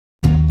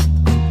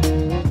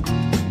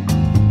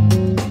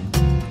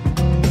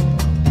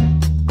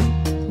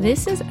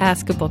This is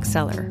Ask a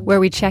Bookseller, where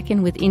we check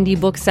in with indie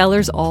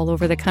booksellers all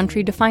over the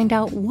country to find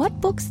out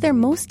what books they're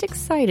most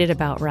excited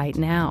about right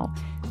now.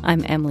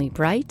 I'm Emily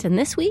Bright, and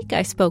this week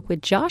I spoke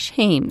with Josh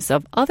Hames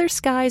of Other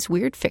Skies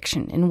Weird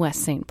Fiction in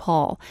West St.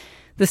 Paul.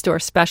 The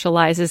store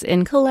specializes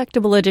in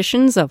collectible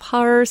editions of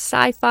horror,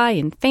 sci-fi,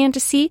 and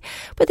fantasy,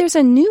 but there's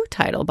a new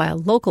title by a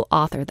local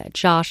author that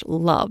Josh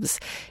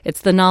loves.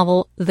 It's the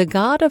novel The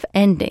God of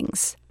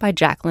Endings by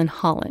Jacqueline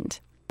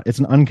Holland. It's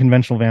an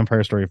unconventional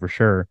vampire story for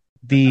sure.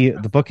 The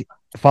book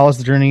follows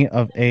the journey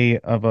of a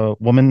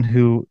woman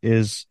who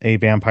is a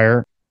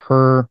vampire.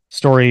 Her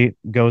story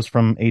goes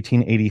from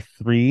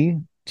 1883 to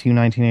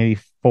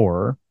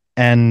 1984,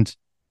 and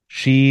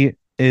she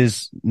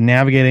is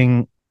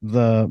navigating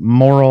the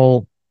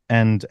moral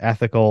and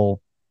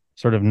ethical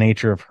sort of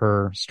nature of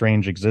her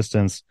strange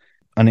existence.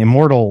 An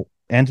immortal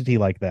entity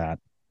like that,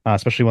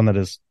 especially one that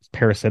is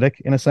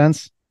parasitic in a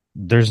sense,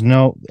 there's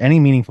no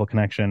any meaningful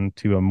connection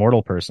to a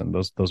mortal person.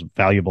 Those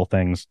valuable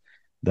things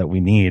that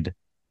we need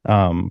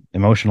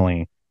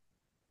emotionally,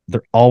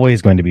 they're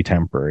always going to be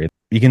temporary.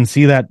 You can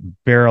see that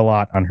bear a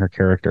lot on her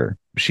character.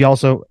 She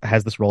also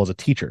has this role as a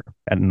teacher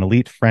at an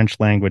elite French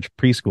language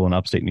preschool in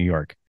upstate New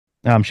York.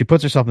 She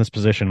puts herself in this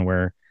position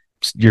where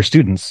your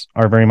students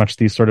are very much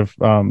these sort of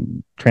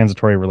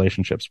transitory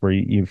relationships where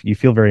you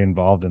feel very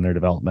involved in their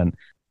development.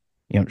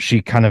 You know,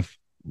 she kind of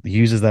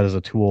uses that as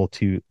a tool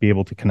to be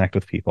able to connect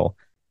with people.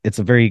 It's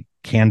a very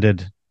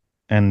candid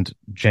and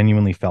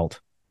genuinely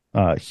felt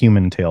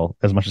human tale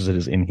as much as it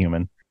is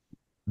inhuman.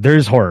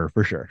 There's horror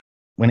for sure.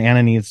 When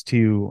Anna needs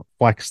to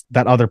flex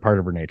that other part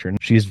of her nature, and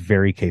she's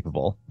very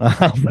capable.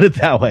 I'll put it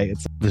that way.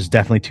 There's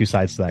definitely two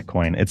sides to that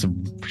coin.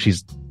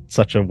 She's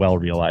such a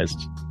well-realized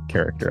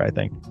character, I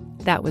think.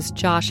 That was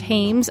Josh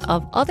Hames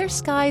of Other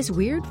Skies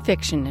Weird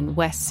Fiction in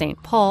West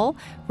St. Paul,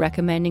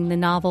 recommending the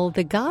novel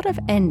The God of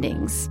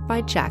Endings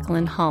by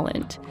Jacqueline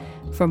Holland.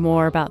 For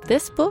more about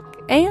this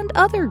book and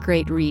other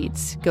great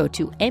reads, go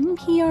to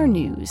nprnews.org.